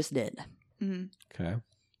what we just did. Mm-hmm. Okay.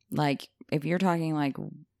 Like, if you're talking like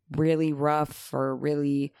really rough or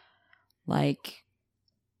really like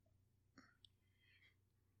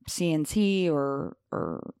CNC or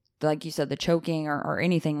like you said, the choking or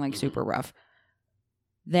anything like super rough,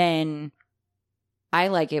 then I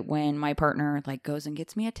like it when my partner like goes and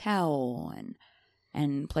gets me a towel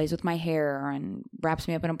and plays with my hair and wraps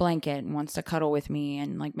me up in a blanket and wants to cuddle with me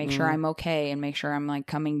and like make sure I'm okay and make sure I'm like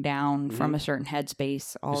coming down from a certain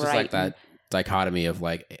headspace. All It's right. just like that dichotomy of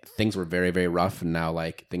like things were very, very rough and now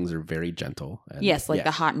like things are very gentle. And Yes, like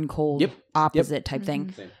the hot and cold Yep. opposite type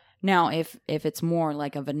thing. Same. Now, if it's more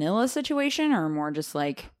like a vanilla situation or more just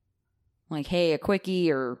like hey, a quickie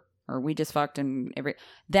or we just fucked and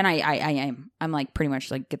then I'm like pretty much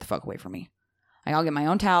like get the fuck away from me. Like I'll get my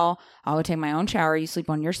own towel, I'll go take my own shower, you sleep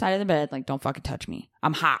on your side of the bed, like don't fucking touch me.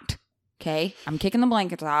 I'm hot. Okay? I'm kicking the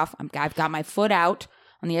blankets off. I've got my foot out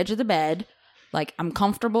on the edge of the bed. Like I'm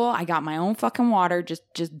comfortable. I got my own fucking water.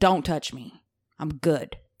 Just don't touch me. I'm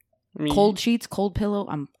good. I mean, Cold sheets, cold pillow.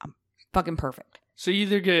 I'm fucking perfect. So you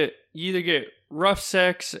either get rough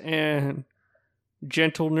sex and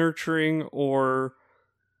gentle nurturing, or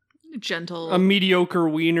Gentle. a mediocre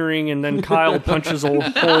wienering, and then Kyle punches a hole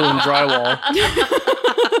in drywall.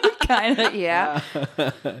 Kind of, yeah.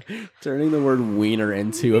 Turning the word wiener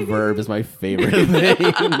into a verb is my favorite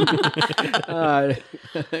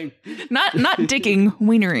thing. Not dicking,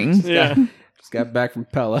 wienering. Yeah. Just got back from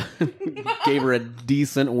Pella. Gave her a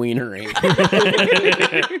decent wienering.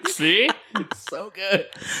 See? It's so good.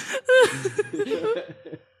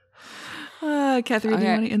 Catherine, do you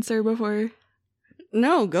Okay. want to answer before?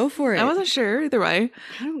 No, go for it. I wasn't sure either way.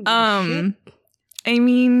 I don't give a shit. I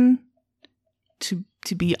mean, to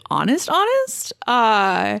be honest,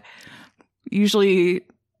 usually,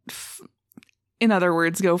 in other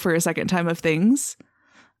words, go for a second time of things.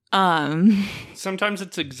 Sometimes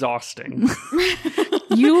it's exhausting.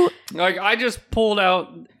 You Like, I just pulled out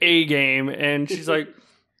A game, and she's like,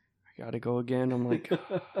 I gotta go again. I'm like,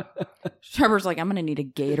 Trevor's like, I'm gonna need a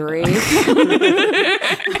Gatorade.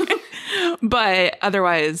 but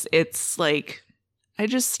otherwise it's like I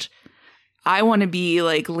want to be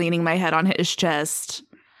like leaning my head on his chest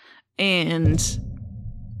and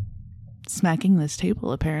smacking this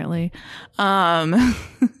table apparently. I'd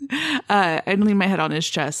lean my head on his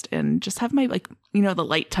chest and just have my like, the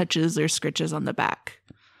light touches or scritches on the back.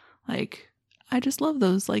 Like I just love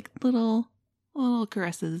those like little Little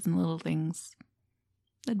caresses and little things.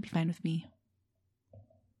 That'd be fine with me.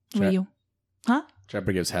 What about you? Huh?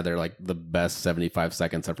 Shepard gives Heather like the best 75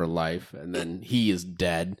 seconds of her life, and then he is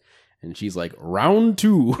dead, and she's like, round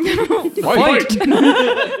 2. Fight!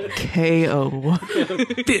 KO.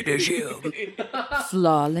 Finish him.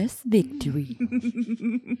 Flawless victory.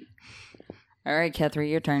 All right, Catherine,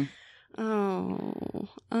 your turn. Oh,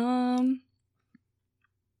 I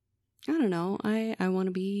don't know. I want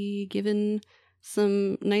to be given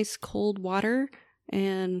some nice cold water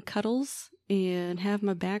and cuddles and have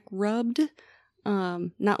my back rubbed.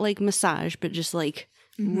 Not like massage, but just like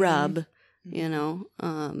rub, you know.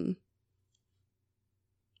 And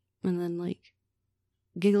then like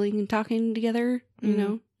giggling and talking together, you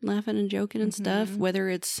know, laughing and joking and stuff, whether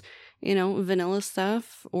it's, you know, vanilla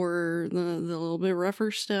stuff or the little bit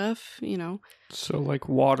rougher stuff, you know. So like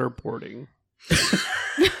waterboarding.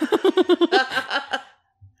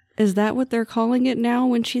 Is that what they're calling it now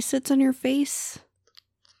when she sits on your face?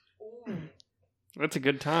 That's a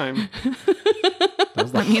good time. That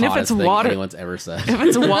was the I mean, if hottest it's thing water- anyone's ever said. If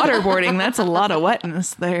it's waterboarding, that's a lot of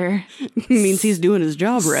wetness there. Means he's doing his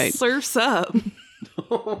job right. Surf's up.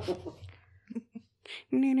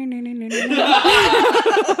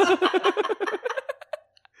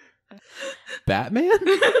 Batman?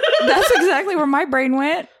 That's exactly where my brain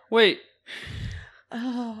went. Wait,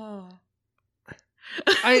 Oh.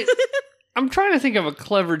 I'm trying to think of a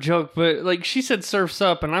clever joke, but like she said surf's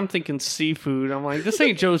up and I'm thinking seafood. I'm like, this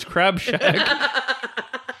ain't Joe's Crab Shack.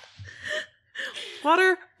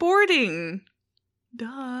 Waterboarding.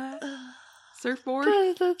 Duh. Surfboard?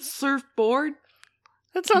 Surfboard?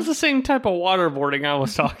 That's not the same type of waterboarding I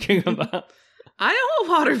was talking about. I know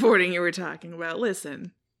what waterboarding you were talking about.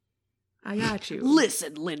 Listen. I got you.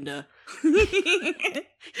 Listen, Linda.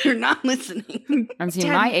 You're not listening. And see,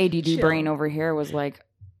 Ted, my ADD chill. brain over here was like,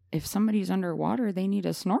 if somebody's underwater, they need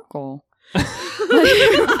a snorkel. That's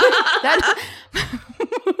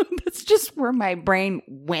just where my brain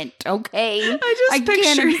went, okay? I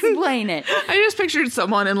can't explain it. I just pictured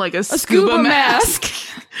someone in like a scuba mask.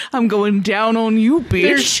 I'm going down on you,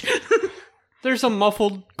 bitch. There's a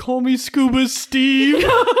muffled, call me Scuba Steve.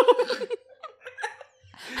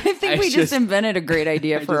 I think we just invented a great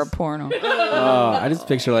idea for a porno. I just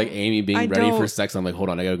picture like Amy being I ready for don't- sex. I'm like, hold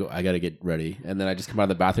on, I gotta get ready. And then I just come out of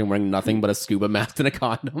the bathroom wearing nothing but a scuba mask and a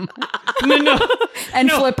condom. No.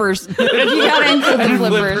 And flippers. You gotta include the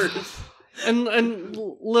flippers. And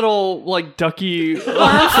little like ducky like,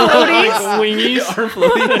 wingies.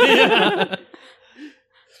 Yeah.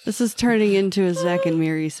 This is turning into a Zack and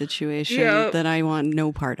Miri situation Yep. that I want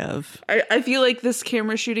no part of. I feel like this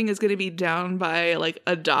camera shooting is going to be down by like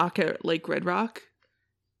a dock at Lake Red Rock.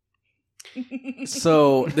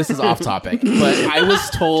 So this is off topic, but I was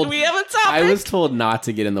told Do we have a topic? I was told not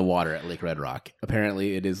to get in the water at Lake Red Rock.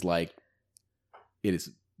 Apparently, it is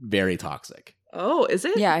very toxic. Oh, is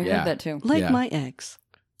it? Yeah, I heard Yeah. that too. Like Yeah. my ex.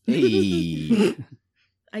 Hey.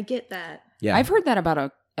 I get that. Yeah. I've heard that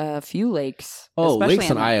about a few lakes. Oh, especially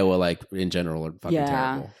lakes in Iowa, like in general, are fucking Yeah.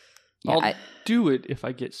 terrible. Yeah, I'll do it if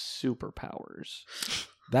I get superpowers.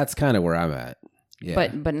 That's kind of where I'm at. Yeah.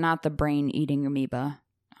 but not the brain eating amoeba.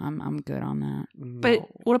 I'm good on that. But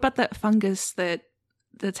what about that fungus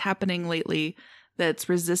that's happening lately that's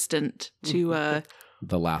resistant to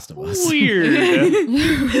The Last of Us. Weird.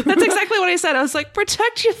 That's exactly what I said. I was like,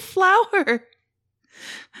 protect your flower.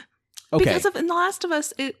 Okay. Because in The Last of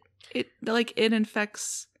Us, it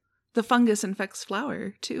infects, the fungus infects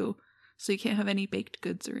flour too. So you can't have any baked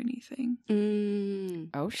goods or anything.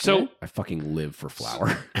 Oh shit. So I fucking live for flour.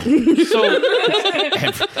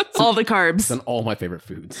 All the carbs. It's on all my favorite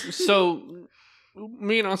foods. So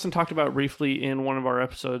me and Austin talked about briefly in one of our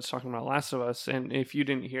episodes talking about Last of Us, and if you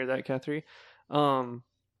didn't hear that, Catherine,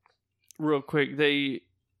 real quick, they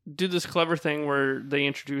did this clever thing where they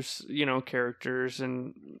introduce, characters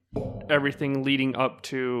and everything leading up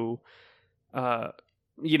to,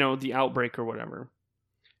 the outbreak or whatever.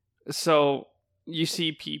 So you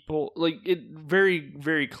see people very,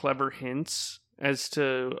 very clever hints as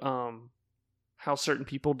to how certain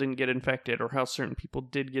people didn't get infected or how certain people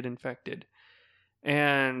did get infected.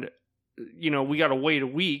 And, we got to wait a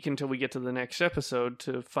week until we get to the next episode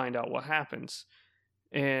to find out what happens.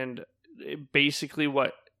 And basically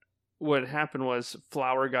what happened was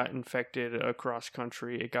flour got infected across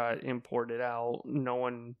country. It got imported out. No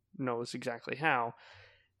one knows exactly how.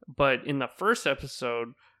 But in the first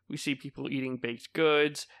episode, we see people eating baked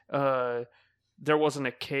goods. There wasn't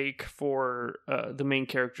a cake for the main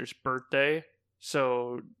character's birthday,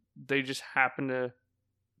 so they just happened to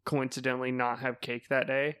coincidentally not have cake that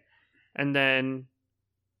day. And then,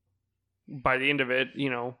 by the end of it,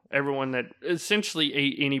 everyone that essentially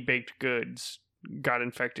ate any baked goods got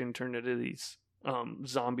infected and turned into these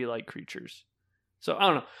zombie-like creatures. So I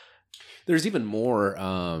don't know. There's even more,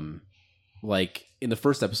 like in the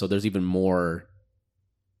first episode, there's even more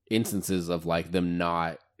instances of like them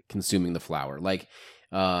not consuming the flour. Like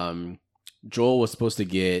Joel was supposed to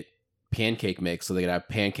get pancake mix so they could have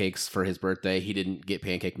pancakes for his birthday. He didn't get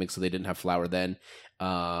pancake mix, so they didn't have flour then.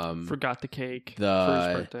 Forgot the cake for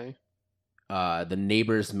his birthday. The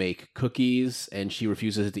neighbors make cookies and she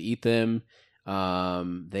refuses to eat them.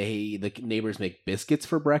 The neighbors make biscuits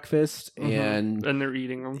for breakfast and they're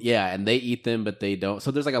eating them. Yeah, and they eat them, but they don't.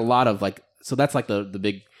 So there's like a lot of like, so that's like the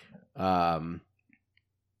big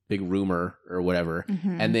big rumor or whatever.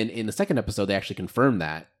 And then in the second episode, they actually confirm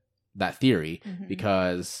that theory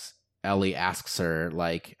because Ellie asks her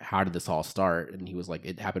like, how did this all start? And he was like,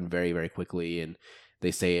 it happened very, very quickly. And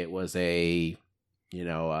they say it was a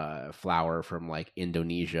flour from like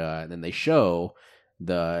Indonesia, and then they show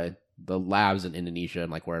the labs in Indonesia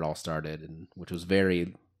and like where it all started, and which was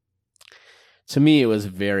very, to me, it was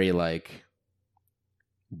very like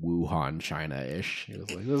Wuhan, China-ish. It was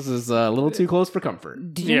like, this is a little too close for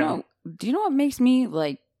comfort. Do you know what makes me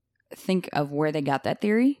like think of where they got that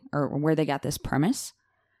theory or where they got this premise?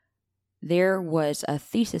 There was a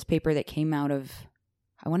thesis paper that came out of,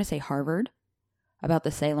 I want to say Harvard, about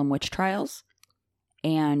the Salem witch trials.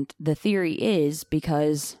 And the theory is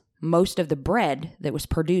because most of the bread that was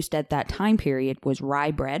produced at that time period was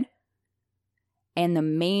rye bread. And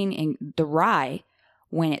the rye,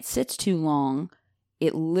 when it sits too long,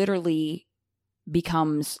 it literally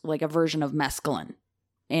becomes like a version of mescaline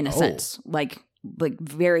in a sense. Like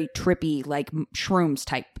very trippy, like shrooms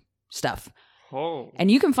type stuff. Oh. And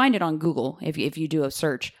you can find it on Google if you do a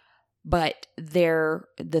search. But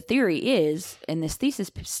the theory is, in this thesis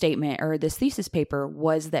statement or this thesis paper,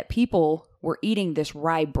 was that people were eating this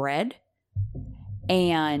rye bread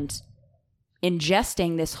and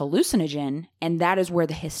ingesting this hallucinogen, and that is where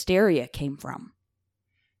the hysteria came from,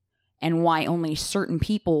 and why only certain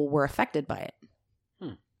people were affected by it.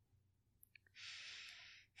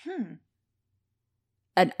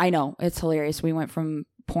 And I know, it's hilarious. We went from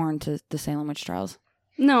porn to the Salem witch trials.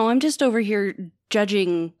 No, I'm just over here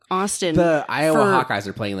judging Austin. The Iowa Hawkeyes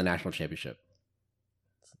are playing the national championship.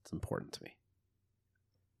 It's important to me.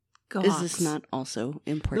 Go Is Hawks. this not also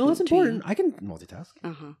important? No, it's important. I can multitask.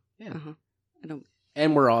 Yeah. I don't.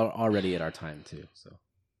 And we're already at our time too. So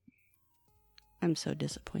I'm so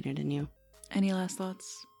disappointed in you. Any last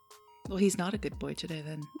thoughts? Well, he's not a good boy today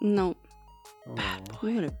then. No. bad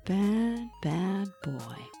boy. What a bad, bad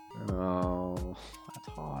boy. Oh, that's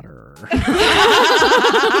hotter.